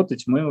брендом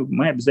работать,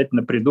 мы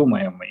обязательно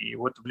придумаем. И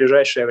вот в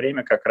ближайшее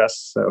время как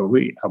раз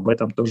вы об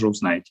этом тоже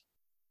узнаете.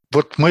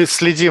 Вот мы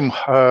следим,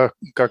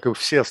 как и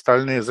все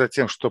остальные, за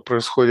тем, что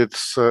происходит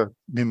с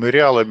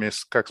мемориалами,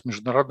 как с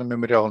международным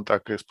мемориалом,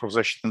 так и с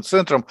правозащитным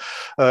центром.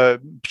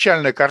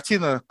 Печальная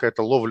картина,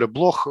 какая-то ловля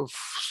блох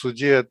в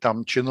суде,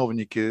 там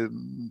чиновники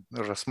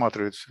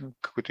рассматривают,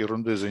 какой-то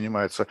ерундой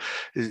занимаются.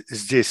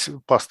 Здесь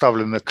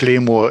поставлено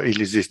клеймо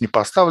или здесь не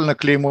поставлено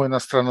клеймо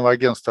иностранного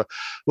агентства.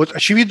 Вот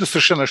очевидно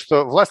совершенно,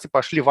 что власти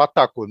пошли в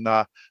атаку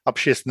на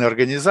общественные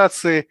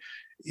организации.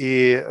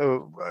 И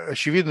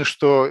очевидно,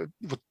 что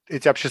вот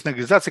эти общественные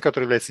организации,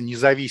 которые являются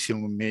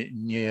независимыми,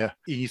 не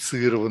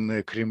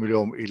инициированные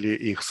Кремлем или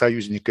их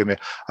союзниками,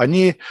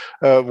 они,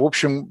 в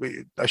общем,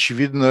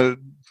 очевидно,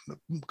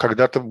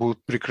 когда-то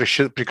будут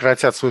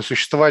прекратят свое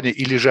существование,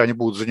 или же они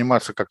будут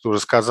заниматься, как ты уже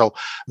сказал,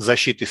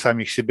 защитой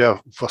самих себя,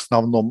 в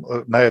основном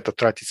на это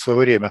тратить свое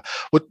время.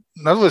 Вот,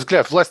 на твой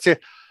взгляд, власти...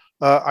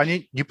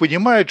 Они не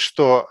понимают,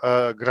 что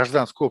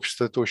гражданское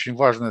общество – это очень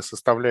важная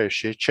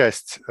составляющая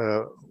часть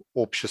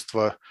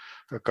общества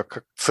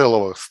как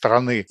целого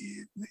страны.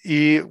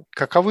 И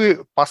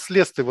каковы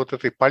последствия вот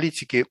этой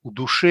политики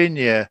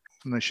удушения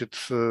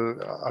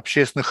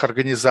общественных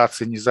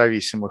организаций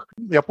независимых?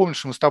 Я помню,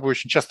 что мы с тобой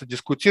очень часто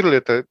дискутировали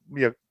это.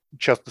 Я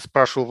часто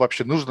спрашивал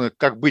вообще,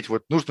 как быть,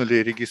 вот нужно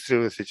ли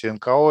регистрировать эти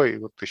НКО, и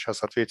вот ты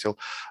сейчас ответил,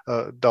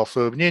 дал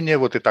свое мнение,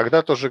 вот и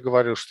тогда тоже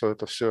говорил, что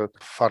это все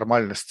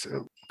формальность.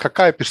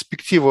 Какая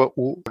перспектива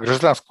у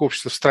гражданского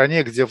общества в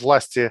стране, где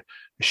власти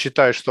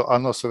считают, что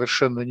оно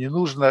совершенно не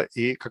нужно,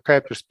 и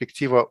какая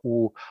перспектива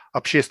у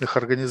общественных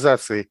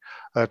организаций,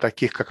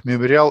 таких как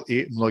 «Мемориал»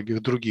 и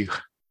многих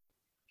других?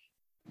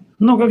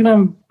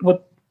 Когда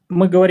вот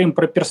мы говорим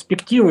про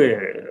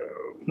перспективы,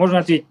 можно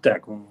ответить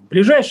так. В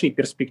ближайшей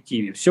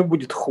перспективе все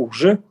будет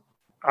хуже,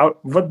 А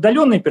в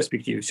отдаленной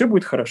перспективе все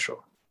будет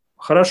хорошо.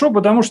 Хорошо,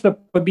 потому что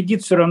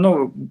победит все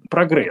равно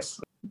прогресс.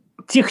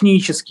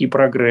 Технический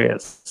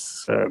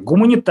прогресс,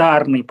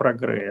 гуманитарный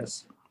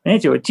прогресс.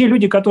 Знаете, вот те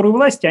люди, которые у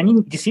власти,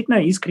 они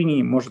действительно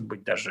искренне, может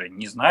быть, даже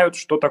не знают,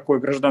 что такое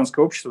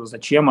гражданское общество,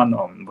 зачем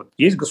оно. Вот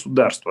есть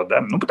государство,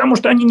 да, ну, потому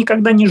что они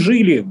никогда не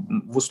жили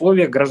в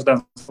условиях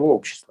гражданского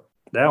общества,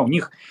 да, у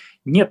них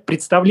нет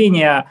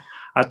представления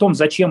о том,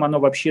 зачем оно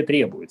вообще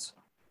требуется.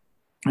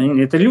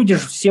 Это люди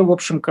же все, в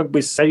общем, как бы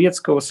из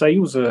Советского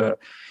Союза,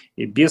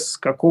 и без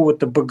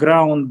какого-то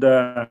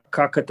бэкграунда,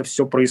 как это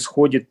все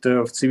происходит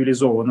в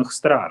цивилизованных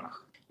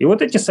странах. И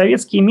вот эти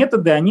советские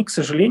методы, они, к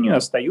сожалению,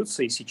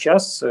 остаются и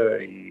сейчас.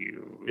 И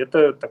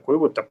это такой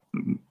вот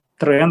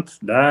тренд,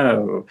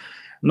 да.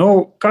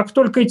 Но как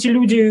только эти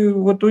люди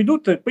вот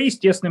уйдут, по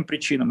естественным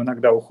причинам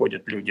иногда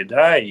уходят люди,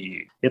 да,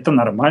 и это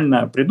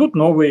нормально. Придут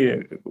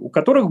новые, у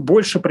которых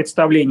больше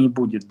представлений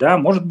будет, да.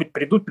 Может быть,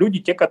 придут люди,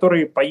 те,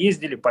 которые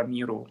поездили по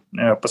миру,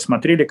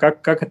 посмотрели,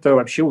 как это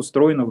вообще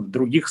устроено в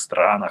других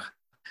странах,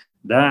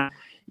 да.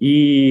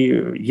 И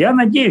я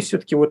надеюсь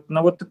все-таки вот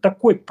на вот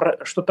такой,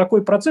 что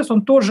такой процесс,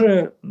 он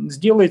тоже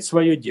сделает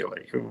свое дело.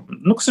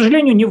 Ну, к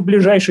сожалению, не в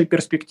ближайшей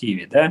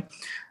перспективе, да,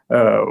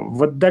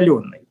 в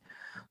отдаленной.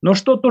 Но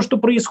то, что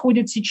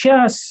происходит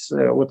сейчас,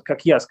 вот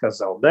как я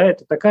сказал, да,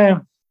 это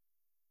такая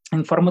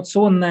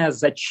информационная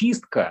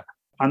зачистка,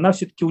 она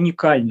все-таки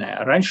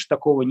уникальная. Раньше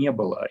такого не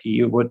было.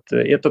 И вот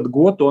этот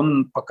год,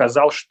 он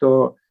показал,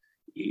 что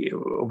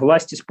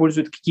власть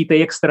использует какие-то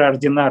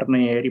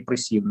экстраординарные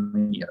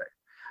репрессивные меры.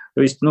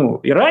 То есть, ну,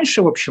 и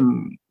раньше, в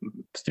общем,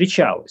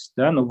 встречалось,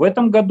 да, но в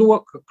этом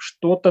году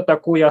что-то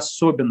такое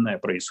особенное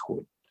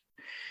происходит.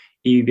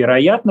 И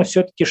вероятно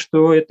все-таки,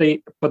 что это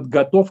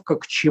подготовка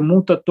к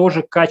чему-то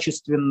тоже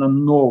качественно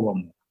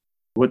новому.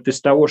 Вот из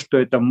того, что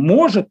это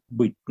может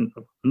быть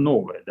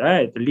новое,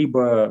 да, это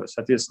либо,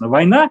 соответственно,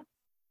 война,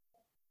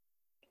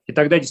 и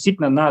тогда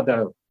действительно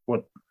надо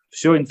вот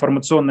все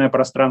информационное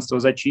пространство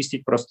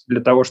зачистить просто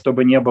для того,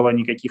 чтобы не было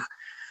никаких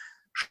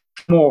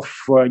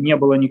шумов, не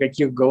было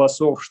никаких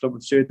голосов, чтобы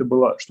все это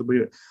было,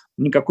 чтобы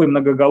никакой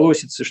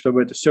многоголосицы,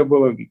 чтобы это все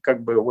было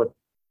как бы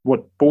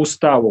вот по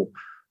уставу,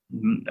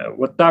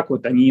 вот так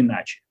вот, а не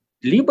иначе.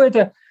 Либо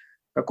это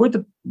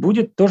какой-то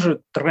будет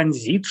тоже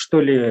транзит,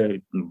 что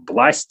ли,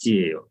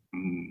 власти,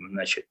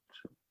 значит,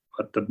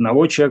 от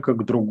одного человека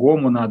к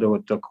другому надо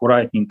вот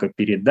аккуратненько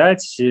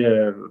передать.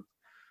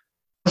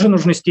 Тоже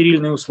нужны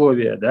стерильные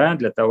условия, да,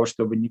 для того,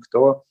 чтобы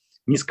никто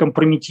не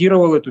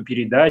скомпрометировал эту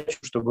передачу,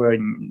 чтобы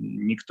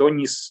никто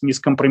не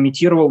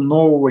скомпрометировал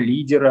нового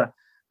лидера,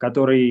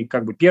 который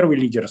как бы первый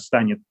лидер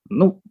станет.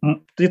 Ну,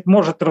 это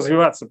может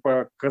развиваться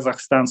по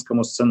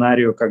казахстанскому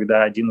сценарию,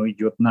 когда один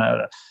уйдет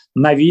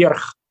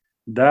наверх,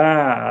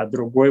 да, а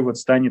другой вот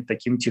станет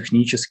таким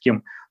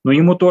техническим. Но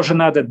ему тоже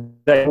надо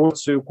дать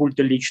порцию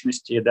культа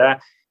личности, да.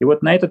 И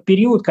вот на этот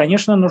период,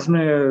 конечно,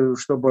 нужно,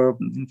 чтобы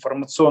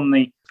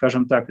информационное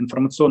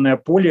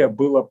поле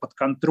было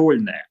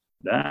подконтрольное,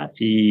 да,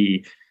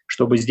 и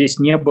чтобы здесь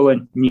не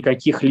было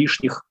никаких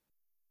лишних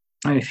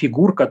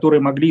фигур, которые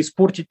могли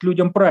испортить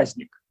людям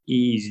праздник.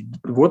 И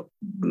вот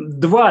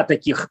два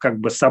таких как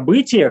бы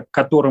события, к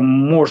которым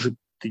может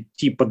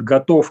идти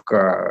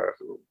подготовка,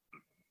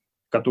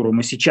 которую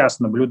мы сейчас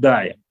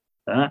наблюдаем,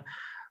 да.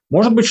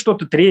 Может быть,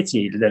 что-то третье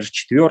или даже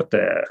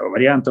четвертое,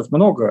 вариантов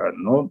много,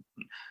 но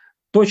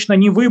точно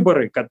не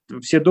выборы.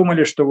 Все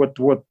думали, что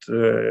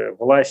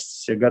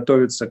власть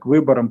готовится к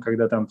выборам,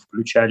 когда там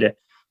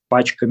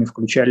пачками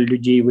включали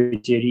людей в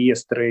эти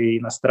реестры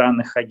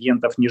иностранных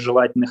агентов,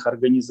 нежелательных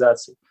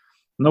организаций.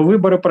 Но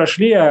выборы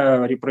прошли,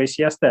 а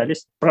репрессии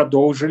остались,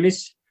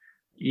 продолжились,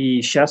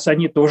 и сейчас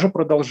они тоже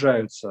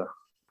продолжаются.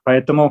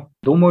 Поэтому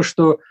думаю,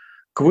 что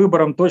к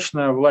выборам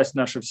точно власть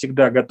наша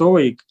всегда готова,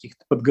 и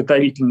каких-то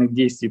подготовительных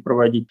действий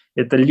проводить –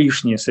 это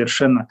лишняя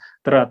совершенно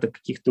трата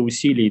каких-то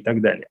усилий и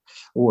так далее.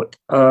 Вот.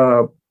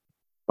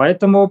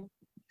 Поэтому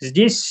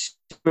здесь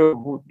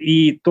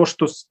и то,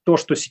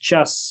 что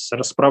сейчас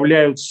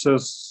расправляются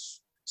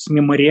с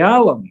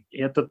мемориалом,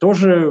 это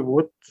тоже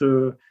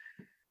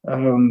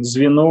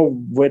звено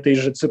в этой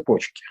же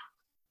цепочке.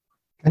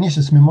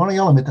 Конечно, с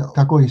мемориалом это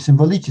такой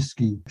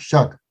символический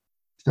шаг.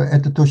 Что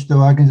это то, что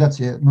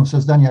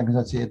создание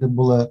организации, это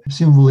было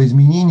символ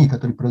изменений,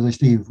 которые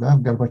произошли в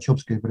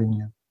Горбачевское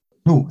время.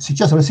 Ну,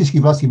 сейчас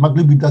российские власти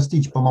могли бы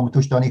достичь, по-моему,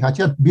 то, что они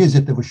хотят, без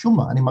этого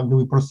шума. Они могли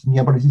бы просто не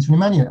обратить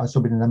внимания,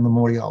 особенно на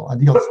мемориал, а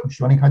делать,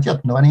 что они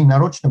хотят. Но они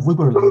нарочно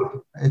выбрали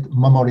этот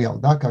мемориал,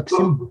 да, как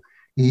символ.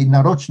 И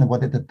нарочно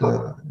вот этот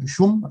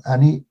шум,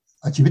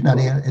 очевидно,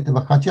 они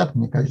этого хотят,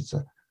 мне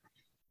кажется.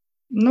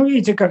 Ну,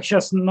 видите, как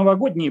сейчас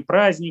новогодние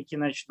праздники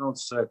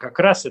начнутся. Как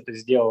раз это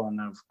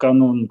сделано в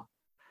канун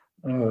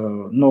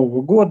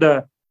Нового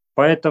года.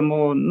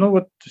 Поэтому,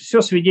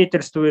 все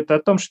свидетельствует о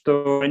том,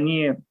 что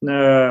они,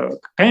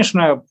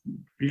 конечно,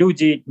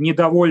 люди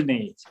недовольны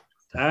этим,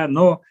 да,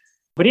 но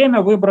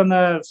время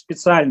выбрано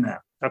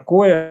специально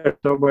такое,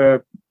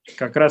 чтобы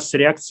как раз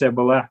реакция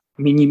была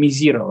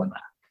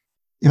минимизирована.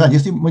 Иван,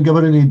 если мы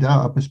говорили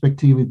о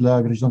перспективе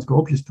для гражданского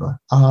общества,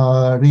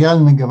 а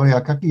реально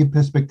говоря, какие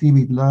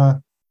перспективы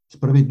для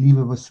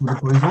справедливого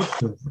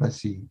судопроизводства в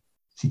России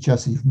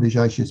сейчас и в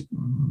ближайшее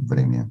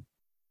время?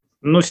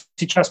 Ну,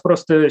 сейчас и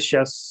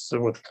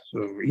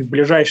в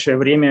ближайшее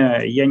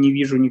время я не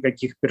вижу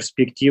никаких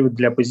перспектив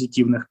для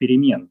позитивных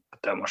перемен,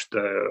 потому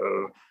что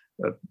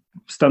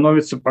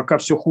становится пока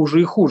все хуже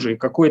и хуже. И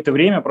какое-то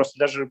время просто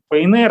даже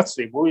по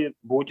инерции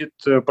будет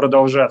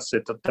продолжаться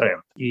этот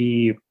тренд.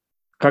 И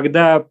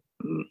когда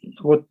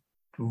вот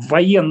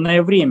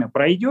военное время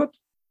пройдет,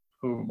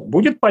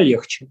 будет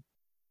полегче.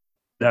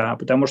 Да,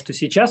 потому что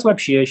сейчас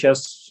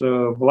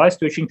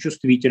власть очень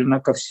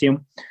чувствительна ко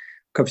всему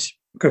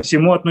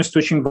относится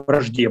очень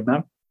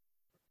враждебно.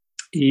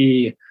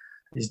 И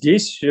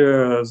здесь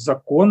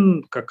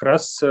закон как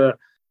раз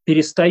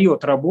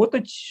перестает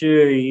работать,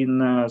 и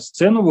на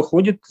сцену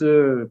выходит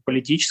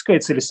политическая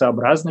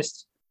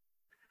целесообразность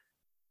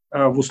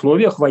в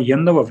условиях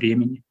военного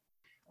времени.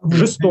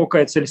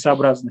 Жестокая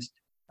целесообразность.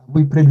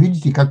 Вы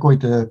предвидите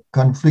какой-то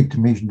конфликт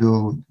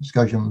между,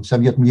 скажем,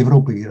 Советом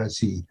Европы и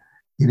Россией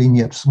или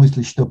нет? В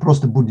смысле, что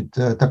просто будет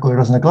такое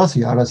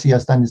разногласие, а Россия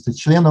останется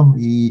членом,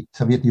 и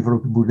Совет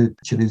Европы будет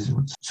через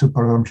суд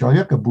по правам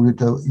человека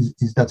будет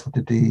издать вот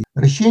эти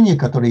решения,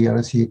 которые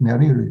Россия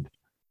игнорирует?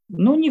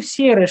 Ну, не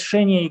все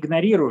решения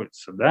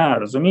игнорируются, да,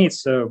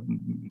 разумеется,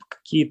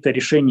 какие-то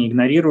решения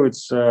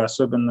игнорируются,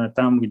 особенно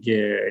там,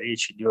 где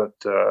речь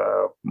идет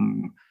о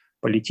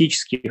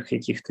политических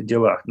каких-то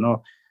делах,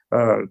 но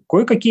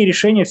кое-какие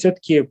решения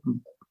все-таки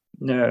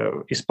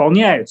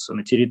исполняются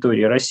на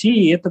территории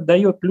России, и это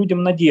дает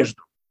людям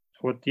надежду.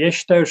 Вот я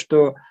считаю,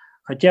 что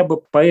хотя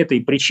бы по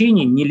этой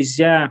причине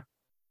нельзя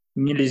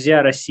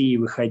России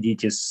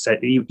выходить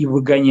и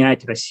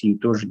выгонять Россию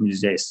тоже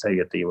нельзя из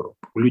Совета Европы.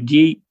 У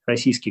людей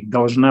российских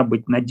должна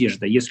быть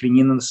надежда, если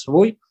не на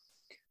свой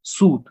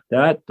суд,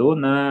 да, то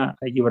на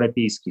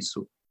Европейский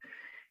суд.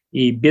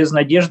 И без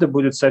надежды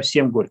будет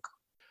совсем горько.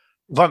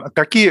 Иван,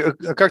 как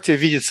тебе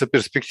видятся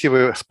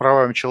перспективы с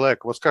правами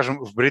человека? Вот,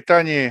 скажем, в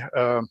Британии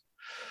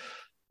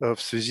в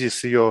связи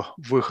с ее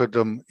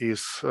выходом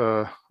из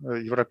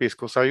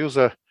Европейского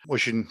Союза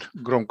очень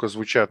громко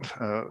звучат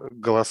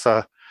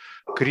голоса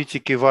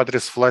критики в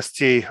адрес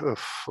властей.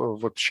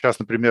 Вот сейчас,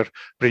 например,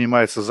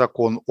 принимается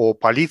закон о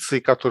полиции,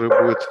 который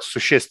будет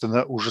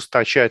существенно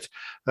ужесточать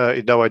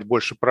и давать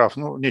больше прав.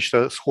 Ну,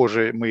 нечто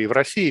схожее мы и в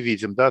России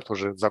видим, да,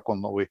 тоже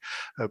закон новый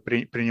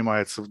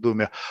принимается в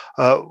Думе.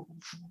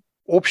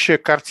 Общая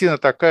картина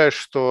такая,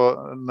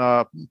 что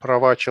на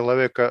права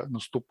человека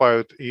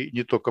наступают и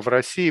не только в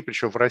России,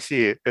 причем в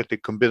России этой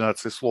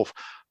комбинации слов,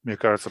 мне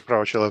кажется,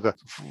 права человека,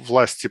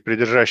 власть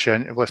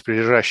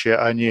придержащие,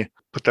 они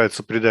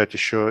пытаются придать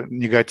еще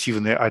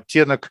негативный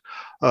оттенок.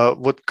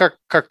 Вот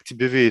как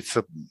тебе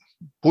видится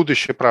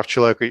будущее прав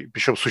человека,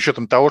 причем с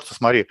учетом того, что,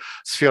 смотри,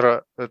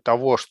 сфера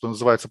того, что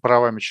называется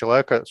правами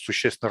человека,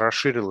 существенно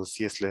расширилась,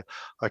 если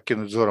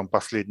окинуть взором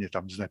последние,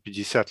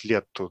 50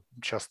 лет, то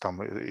сейчас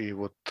там и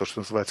вот то,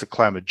 что называется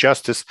climate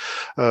justice,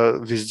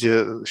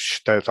 везде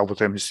считают, а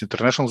вот Amnesty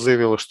International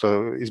заявила,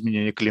 что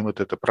изменение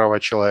климата – это права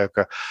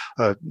человека,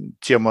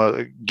 тема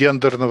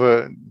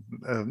гендерного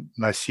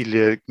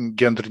насилия,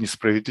 гендерной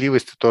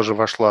несправедливости тоже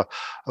вошла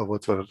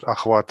вот в этот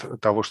охват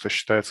того, что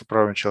считается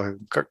правами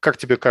человека. Как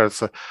тебе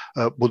кажется,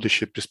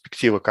 будущая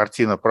перспектива,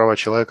 картина права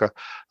человека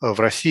в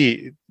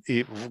России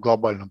и в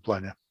глобальном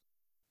плане?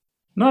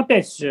 Ну,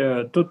 опять,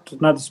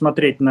 тут надо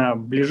смотреть на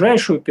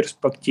ближайшую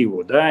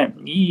перспективу, да,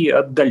 и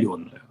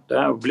отдаленную.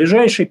 Да. В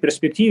ближайшей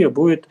перспективе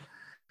будет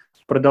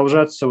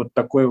продолжаться вот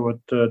такое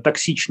вот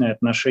токсичное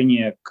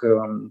отношение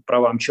к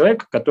правам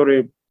человека,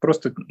 которые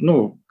просто,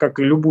 как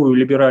и любую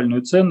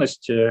либеральную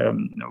ценность,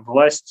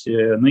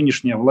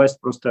 нынешняя власть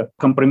просто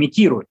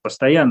компрометирует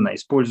постоянно,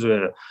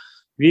 используя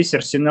весь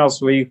арсенал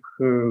своих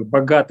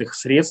богатых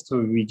средств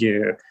в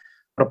виде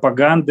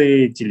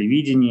пропаганды,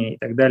 телевидения и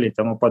так далее и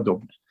тому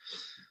подобное.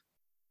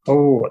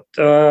 Вот.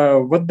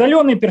 В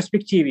отдаленной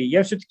перспективе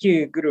я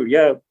все-таки говорю,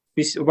 я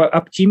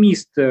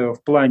оптимист в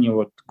плане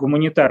вот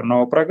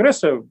гуманитарного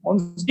прогресса, он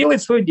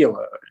сделает свое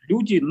дело.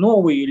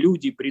 Новые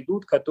люди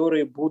придут,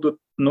 которые будут,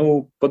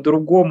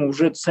 по-другому,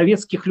 уже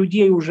советских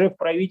людей уже в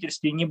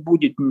правительстве не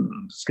будет,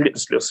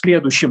 в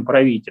следующем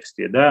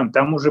правительстве, да,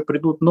 там уже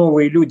придут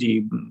новые люди,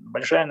 и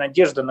большая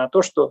надежда на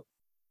то, что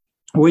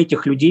у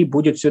этих людей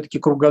будет все-таки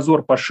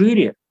кругозор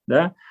пошире,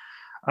 да,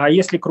 а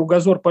если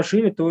кругозор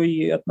пошире, то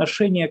и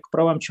отношение к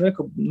правам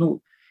человека,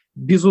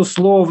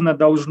 безусловно,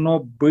 должно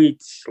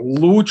быть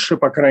лучше,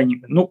 по крайней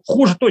мере.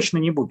 Хуже точно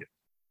не будет.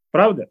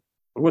 Правда?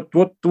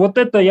 Вот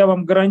это я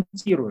вам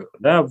гарантирую.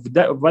 Да?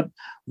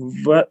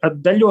 В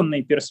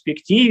отдаленной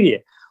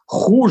перспективе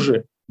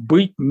хуже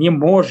быть не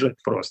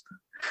может просто.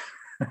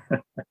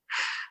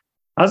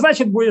 А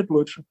значит, будет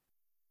лучше.